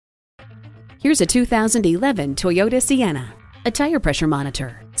Here's a 2011 Toyota Sienna. A tire pressure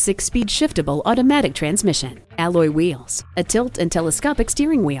monitor, 6-speed shiftable automatic transmission, alloy wheels, a tilt and telescopic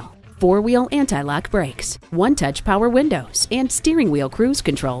steering wheel, 4-wheel anti-lock brakes, one-touch power windows, and steering wheel cruise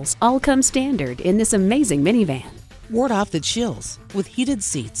controls all come standard in this amazing minivan. Ward off the chills with heated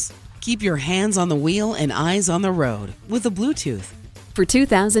seats. Keep your hands on the wheel and eyes on the road with the Bluetooth. For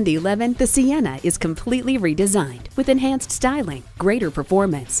 2011, the Sienna is completely redesigned with enhanced styling, greater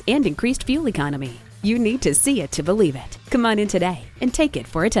performance, and increased fuel economy. You need to see it to believe it. Come on in today and take it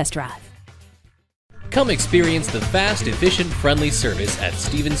for a test drive. Come experience the fast, efficient, friendly service at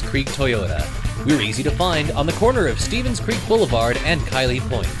Stevens Creek Toyota. We're easy to find on the corner of Stevens Creek Boulevard and Kiley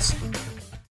Points.